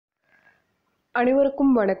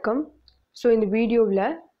அனைவருக்கும் வணக்கம். ஸோ இந்த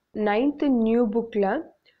வீடியோவில் 9th நியூ புக்கில்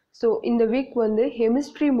இந்த வீக்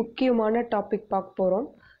ஹெமிஸ்ட்ரி முக்கியமான டாபிக் பார்க்க போகிறோம்.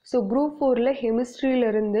 So group 4ல்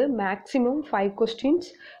ஹெமிஸ்ட்ரியிலிருந்து maximum 5 questions,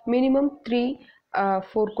 minimum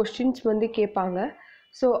 3-4 questions கேட்பாங்க.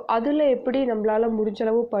 ஸோ அதில் எப்படி நம்மளால்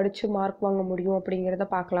முடிஞ்சளவு படித்து மார்க் வாங்க முடியும் அப்படிங்கிறத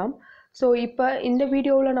பார்க்கலாம். ஸோ இப்போ இந்த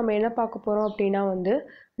வீடியோவில் நம்ம என்ன பார்க்க போகிறோம் அப்படின்னா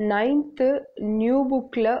 9th நியூ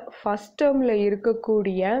புக்கில் ஃபஸ்ட் டேர்மில்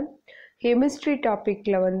இருக்கக்கூடிய கெமிஸ்ட்ரி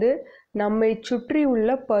டாப்பிக்கில் நம்மை சுற்றி உள்ள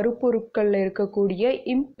பருப்பொருட்களில் இருக்கக்கூடிய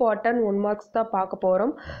இம்பார்ட்டன்ட் 1 மார்க்ஸ் தான் பார்க்க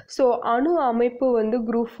போகிறோம். ஸோ அணு அமைப்பு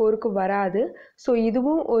குரூப் 4க்கு வராது. ஸோ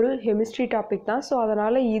இதுவும் ஒரு கெமிஸ்ட்ரி டாபிக் தான். ஸோ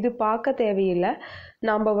அதனால் இது பார்க்க தேவையில்லை.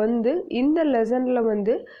 நம்ம இந்த லெசனில்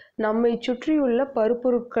நம்மை சுற்றியுள்ள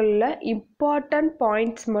பருப்பொருட்களில் இம்பார்ட்டன்ட்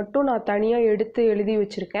பாயிண்ட்ஸ் மட்டும் நான் தனியாக எடுத்து எழுதி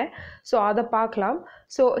வச்சுருக்கேன். ஸோ அதை பார்க்கலாம்.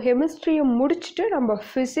 ஸோ கெமிஸ்ட்ரியை முடிச்சுட்டு நம்ம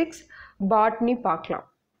ஃபிசிக்ஸ், பாட்னி பார்க்கலாம்.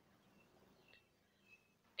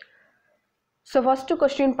 ஸோ ஃபஸ்ட்டு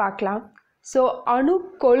கொஸ்டின் பார்க்கலாம். ஸோ அணு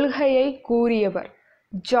கொள்கையை கூறியவர்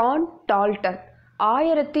ஜான் டால்டன்.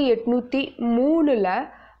 1803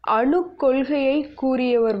 அணு கொள்கையை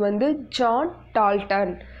கூறியவர் ஜான்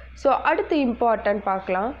டால்டன். ஸோ அடுத்து இம்பார்ட்டன்ட்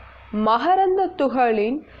பார்க்கலாம். மகரந்த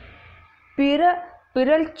துகளின்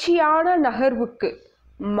பிறழ்ச்சியான நகர்வுக்கு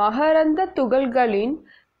மகரந்த துகள்களின்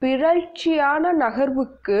பிறழ்ச்சியான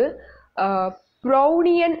நகர்வுக்கு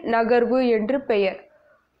ப்ரௌனியன் நகர்வு என்று பெயர்.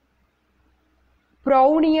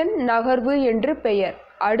 ப்ரௌனியன் நகர்வு என்று பெயர்.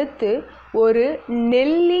 அடுத்து ஒரு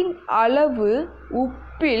நெல்லின் அளவு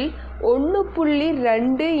உப்பில் 1.2 ×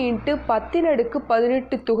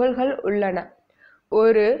 1018 துகள்கள் உள்ளன.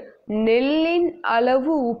 ஒரு நெல்லின்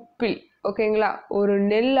அளவு உப்பில், ஓகேங்களா, ஒரு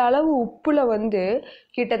நெல் அளவு உப்பில்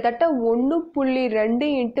கிட்டத்தட்ட 1.2 ×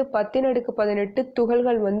 1018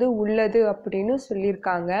 துகள்கள் உள்ளது அப்படின்னு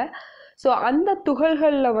சொல்லியிருக்காங்க. ஸோ அந்த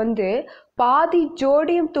துகள்களில் பாதி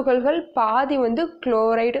ஜோடியம் துகள்கள், பாதி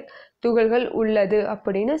குளோரைடு துகள்கள் உள்ளது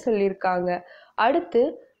அப்படின்னு சொல்லியிருக்காங்க. அடுத்து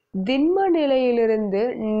திண்ம நிலையிலிருந்து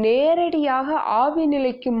நேரடியாக ஆவி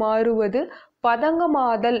நிலைக்கு மாறுவது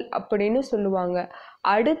பதங்கமாதல் அப்படின்னு சொல்லுவாங்க.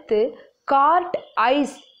 அடுத்து கார்ட்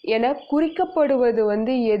ஐஸ் என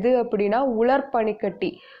குறிக்கப்படுவது எது அப்படின்னா உலர்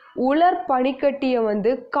பனிக்கட்டி. உலர் பனிக்கட்டியை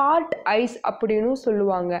கார்ட் ஐஸ் அப்படின்னு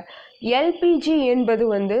சொல்லுவாங்க. எல்பிஜி என்பது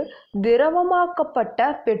திரவமாக்கப்பட்ட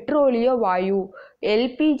பெட்ரோலிய வாயு.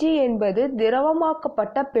 எல்பிஜி என்பது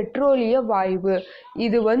திரவமாக்கப்பட்ட பெட்ரோலிய வாயு.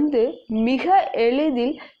 இது மிக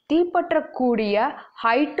எளிதில் தீப்பற்றக்கூடிய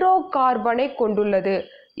ஹைட்ரோ கார்பனை கொண்டுள்ளது.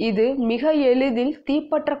 இது மிக எளிதில்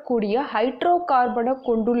தீப்பற்றக்கூடிய ஹைட்ரோ கார்பனை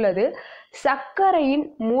கொண்டுள்ளது. சர்க்கரையின்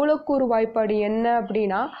மூலக்கூறு வாய்ப்பாடு என்ன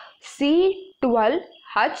அப்படின்னா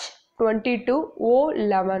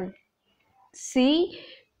C12H22O11.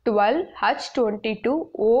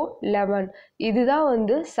 C12H22O11 இதுதான்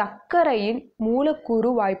சர்க்கரையின் மூலக்கூறு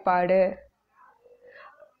வாய்ப்பாடு.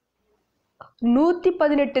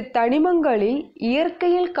 118 தனிமங்களில்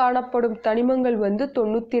இயற்கையில் காணப்படும் தனிமங்கள்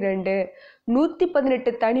 92.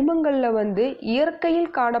 118 தனிமங்களில்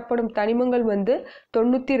இயற்கையில் காணப்படும் தனிமங்கள்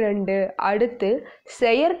 92. அடுத்து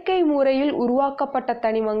செயற்கை முறையில் உருவாக்கப்பட்ட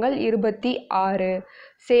தனிமங்கள் 26.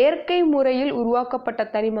 செயற்கை முறையில் உருவாக்கப்பட்ட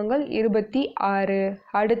தனிமங்கள் 26.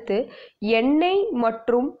 அடுத்து எண்ணெய்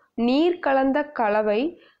மற்றும் நீர் கலந்த கலவை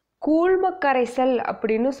கூழ்ம கரைசல்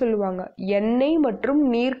அப்படின்னு சொல்லுவாங்க. எண்ணெய் மற்றும்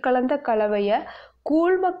நீர் கலந்த கலவையை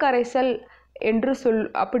கூழ்ம கரைசல் என்று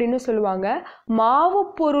அப்படின்னு சொல்லுவாங்க. மாவு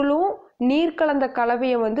பொருளும் நீர் கலந்த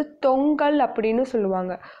கலவையை தொங்கல் அப்படின்னு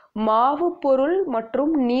சொல்லுவாங்க. மாவு பொருள்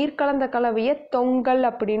மற்றும் நீர் கலந்த கலவையை தொங்கல்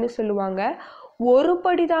அப்படின்னு சொல்லுவாங்க. ஒரு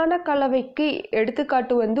படிதான கலவைக்கு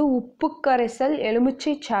எடுத்துக்காட்டு உப்பு கரைசல்,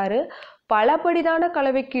 எலுமிச்சை சாறு. பலபடிதான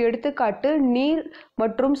கலவைக்கு எடுத்துக்காட்டு நீர்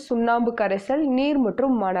மற்றும் சுண்ணாம்பு கரைசல், நீர்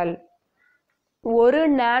மற்றும் மணல். 1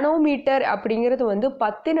 நானோமீட்டர் அப்படிங்கிறது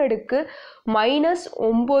 10⁻⁻⁹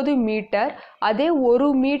 மீட்டர். அதே 1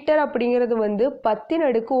 மீட்டர் அப்படிங்கிறது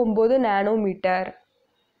 10⁹ நானோமீட்டர்.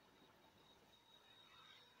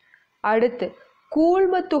 அடுத்து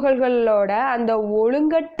கூழ்ம துகள்களோட அந்த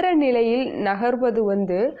ஒழுங்கற்ற நிலையில் நகர்வது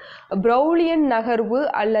ப்ரௌனியன் நகர்வு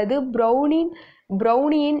அல்லது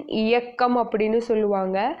ப்ரௌனியின் இயக்கம் அப்படின்னு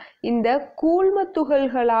சொல்லுவாங்க. இந்த கூழ்ம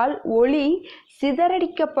துகள்களால் ஒளி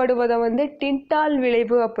சிதறடிக்கப்படுவதை டிண்டால்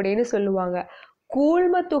விளைவு அப்படின்னு சொல்லுவாங்க.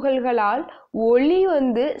 கூழ்ம துகள்களால் ஒளி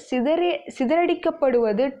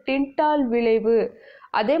சிதறடிக்கப்படுவது டிண்டால் விளைவு.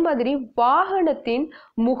 அதே மாதிரி வாகனத்தின்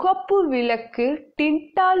முகப்பு விளக்கு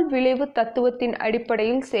டிண்டால் விளைவு தத்துவத்தின்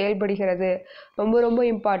அடிப்படையில் செயல்படுகிறது. ரொம்ப ரொம்ப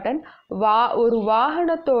இம்பார்ட்டன்ட். ஒரு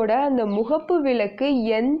வாகனத்தோட அந்த முகப்பு விளக்கு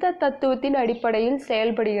எந்த தத்துவத்தின் அடிப்படையில்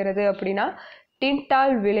செயல்படுகிறது அப்படின்னா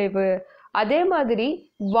டிண்டால் விளைவு. அதே மாதிரி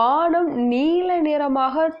வானம் நீல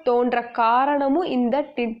நிறமாக தோன்ற காரணமும் இந்த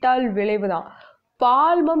டின்டால் விளைவு தான்.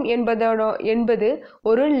 பால்மம் என்பது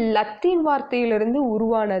ஒரு லத்தீன் வார்த்தையிலிருந்து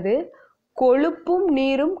உருவானது. கொழுப்பும்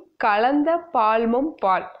நீரும் கலந்த பால்மம்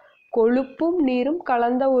பால். கொழுப்பும் நீரும்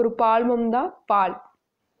கலந்த ஒரு பால்மம் தான் பால்.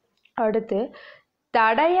 அடுத்து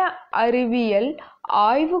தடய அறிவியல்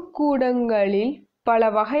ஆய்வுக்கூடங்களில் பல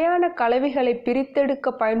வகையான கலவைகளை பிரித்தெடுக்க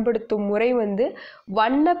பயன்படுத்தும் முறை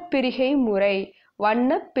வண்ணப்பிரிகை முறை.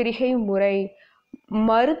 வண்ணப்பிரிகை முறை.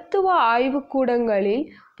 மருத்துவ ஆய்வுக்கூடங்களில்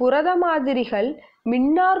புரத மாதிரிகள்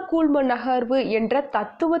மின்னார் கூழ்ம நகர்வு என்ற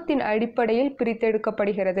தத்துவத்தின் அடிப்படையில்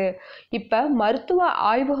பிரித்தெடுக்கப்படுகிறது. இப்ப மருத்துவ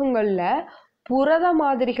ஆய்வகங்கள்ல புரத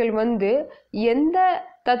மாதிரிகள் எந்த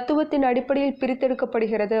தத்துவத்தின் அடிப்படையில்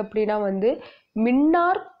பிரித்தெடுக்கப்படுகிறது அப்படின்னா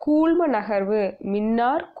மின்னார் கூழ்ம நகர்வு.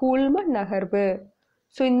 மின்னார் கூழ்ம நகர்வு.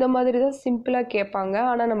 ஸோ இந்த மாதிரி தான் சிம்பிளாக கேட்பாங்க.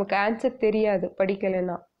 ஆனால் நமக்கு ஆன்சர் தெரியாது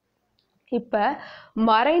படிக்கலைன்னா. இப்போ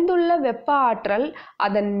மறைந்துள்ள வெப்ப ஆற்றல்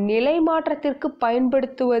அதன் நிலை மாற்றத்திற்கு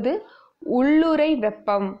பயன்படுத்துவது உள்ளுறை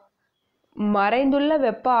வெப்பம். மறைந்துள்ள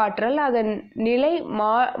வெப்ப ஆற்றல் அதன் நிலை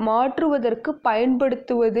மாற்றுவதற்கு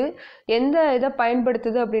பயன்படுத்துவது எந்த இதை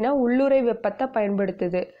பயன்படுத்துது அப்படின்னா உள்ளுறை வெப்பத்தை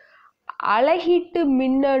பயன்படுத்துது. அலகீட்டு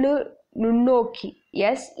மின்னணு நுண்ணோக்கி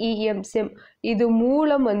SEM இது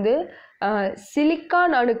மூலம்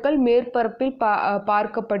சிலிக்கான் அணுக்கள் மேற்பரப்பில்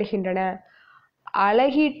பார்க்கப்படுகின்றன.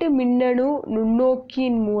 அலகீட்டு மின்னணு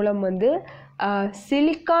நுண்ணோக்கியின் மூலம்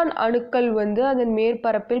சிலிக்கான் அணுக்கள் அதன்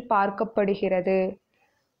மேற்பரப்பில் பார்க்கப்படுகிறது.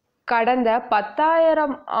 கடந்த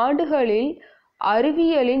 10,000 ஆண்டுகளில்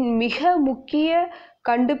அறிவியலின் மிக முக்கிய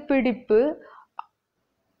கண்டுபிடிப்பு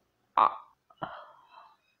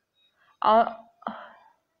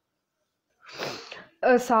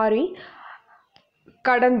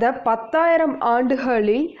கடந்த 10,000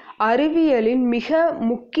 ஆண்டுகளில் அறிவியலின் மிக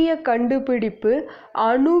முக்கிய கண்டுபிடிப்பு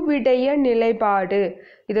அணுவிடைய நிலைப்பாடு.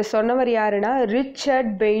 இதை சொன்னவர் யாருன்னா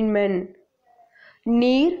ரிச்சர்ட் ஃபெய்ன்மேன்.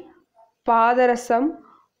 நீர், பாதரசம்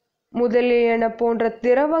முதலியன போன்ற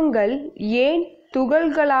திரவங்கள் ஏன்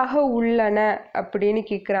துகள்களாக உள்ளன அப்படின்னு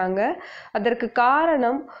கேட்குறாங்க. அதற்கு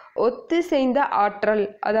காரணம் ஒத்திசைந்த ஆற்றல்,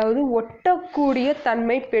 அதாவது ஒட்டக்கூடிய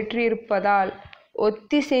தன்மை பெற்றிருப்பதால்.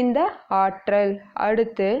 ஒத்திசைந்த ஆற்றல்.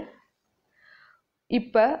 அடுத்து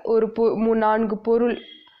இப்போ ஒரு 4 பொருள்,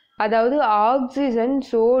 அதாவது ஆக்சிஜன்,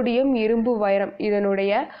 சோடியம், இரும்பு, வைரம்,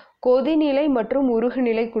 இதனுடைய கொதிநிலை மற்றும்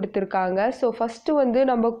உருகுநிலை கொடுத்துருக்காங்க. ஸோ ஃபஸ்ட்டு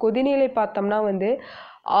நம்ம கொதிநிலை பார்த்தோம்னா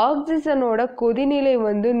ஆக்சிஜனோட கொதிநிலை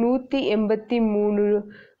 183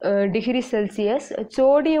 டிகிரி செல்சியஸ்,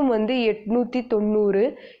 சோடியம் 890,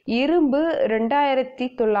 இரும்பு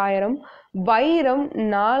 2900, வைரம்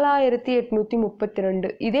 4832.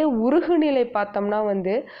 இதே உருகுநிலை பார்த்தோம்னா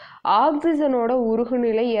ஆக்சிஜனோட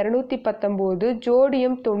உருகுநிலை 219,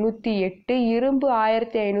 சோடியம் 98, இரும்பு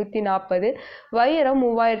 1540, வைரம்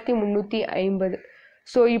 3350.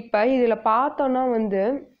 ஸோ இப்போ இதில் பார்த்தோன்னா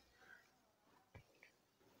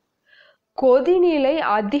கொதிநிலை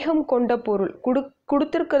அதிகம் கொண்ட பொருள்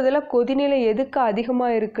கொடுத்துருக்கிறதுல கொதிநிலை எதுக்கு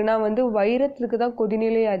அதிகமாக இருக்குன்னா வைரத்துக்கு தான்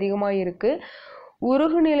கொதிநிலை அதிகமாக இருக்குது.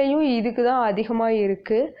 உருகுநிலையும் இதுக்கு தான் அதிகமாக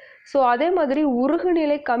இருக்குது. ஸோ அதே மாதிரி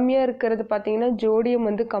உருகுநிலை கம்மியாக இருக்கிறது பார்த்திங்கன்னா ஜோடியம்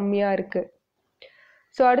கம்மியாக இருக்குது.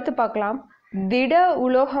 ஸோ அடுத்து பார்க்கலாம். திட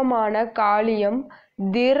உலோகமான காலியம்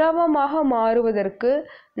திரவமாக மாறுவதற்கு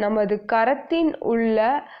நமது கரத்தின் உள்ள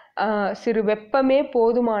சிறு வெப்பமே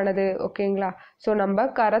போதுமானது. ஓகேங்களா? ஸோ நம்ம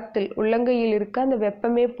கரத்தில் உள்ளங்கையில் இருக்க அந்த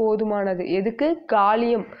வெப்பமே போதுமானது. எதுக்கு?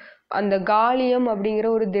 காலியம். அந்த காலியம் அப்படிங்கிற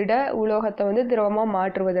ஒரு திட உலோகத்தை திரவமாக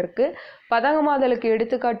மாற்றுவதற்கு. பதங்கமாதலுக்கு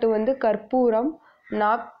எடுத்துக்காட்டு கற்பூரம்,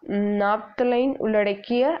 நாப்தலைன்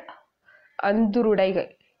உள்ளடக்கிய அந்துருடைகள்.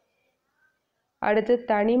 அடுத்து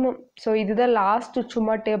தனிமம். ஸோ இதுதான் லாஸ்ட்டு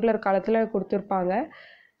சும்மா டேபிளர் காலத்தில் கொடுத்துருப்பாங்க.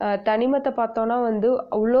 தனிமத்தை பார்த்தோன்னா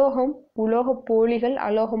உலோகம், உலோக போலிகள்,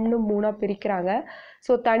 அலோகம்னு 3ஆக பிரிக்கிறாங்க.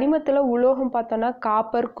 ஸோ தனிமத்தில் உலோகம் பார்த்தோன்னா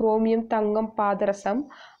காப்பர், குரோமியம், தங்கம், பாதரசம்.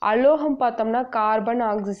 அலோகம் பார்த்தோம்னா carbon,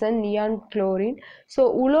 oxygen, neon, chlorine. So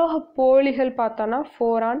உலோக போலிகள் பார்த்தோன்னா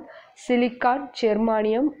போரான், சிலிக்கான்,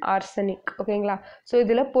 ஜெர்மானியம், ஆர்சனிக். ஓகேங்களா? ஸோ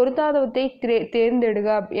இதில் பொருந்தாதவற்றை தேர்ந்தெடுக.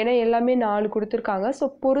 ஏன்னா எல்லாமே 4 கொடுத்துருக்காங்க. ஸோ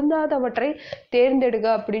பொருந்தாதவற்றை தேர்ந்தெடுக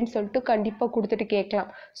அப்படின்னு சொல்லிட்டு கண்டிப்பாக கொடுத்துட்டு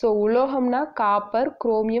கேட்கலாம். ஸோ உலோகம்னா காப்பர்,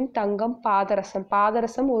 குரோமியம், தங்கம், பாதரசம்.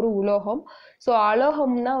 பாதரசம் ஒரு உலோகம். So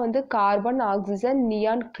அலோகம்னா carbon, oxygen,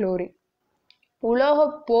 neon, chlorine. உலோக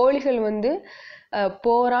போலிகள்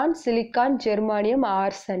போரான், சிலிக்கான், ஜெர்மானியம்,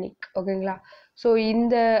 ஆர்சனிக். ஓகேங்களா? ஸோ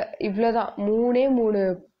இந்த இவ்வளோதான், 3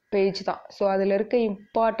 பேஜ் தான். ஸோ அதில் இருக்க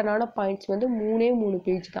இம்பார்ட்டண்டான பாயிண்ட்ஸ் 3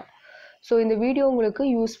 பேஜ் தான். ஸோ இந்த வீடியோ உங்களுக்கு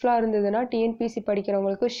யூஸ்ஃபுல்லாக இருந்ததுன்னா டிஎன்பிசி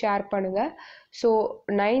படிக்கிறவங்களுக்கு ஷேர் பண்ணுங்கள். So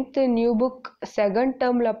 9th new book second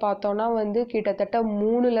டேர்மில் பார்த்தோன்னா வந்து கிட்டத்தட்ட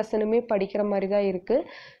 3 லெசனுமே படிக்கிற மாதிரி தான் இருக்குது.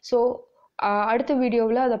 ஸோ அடுத்த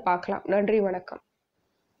வீடியோவில் அதை பார்க்கலாம். நன்றி, வணக்கம்.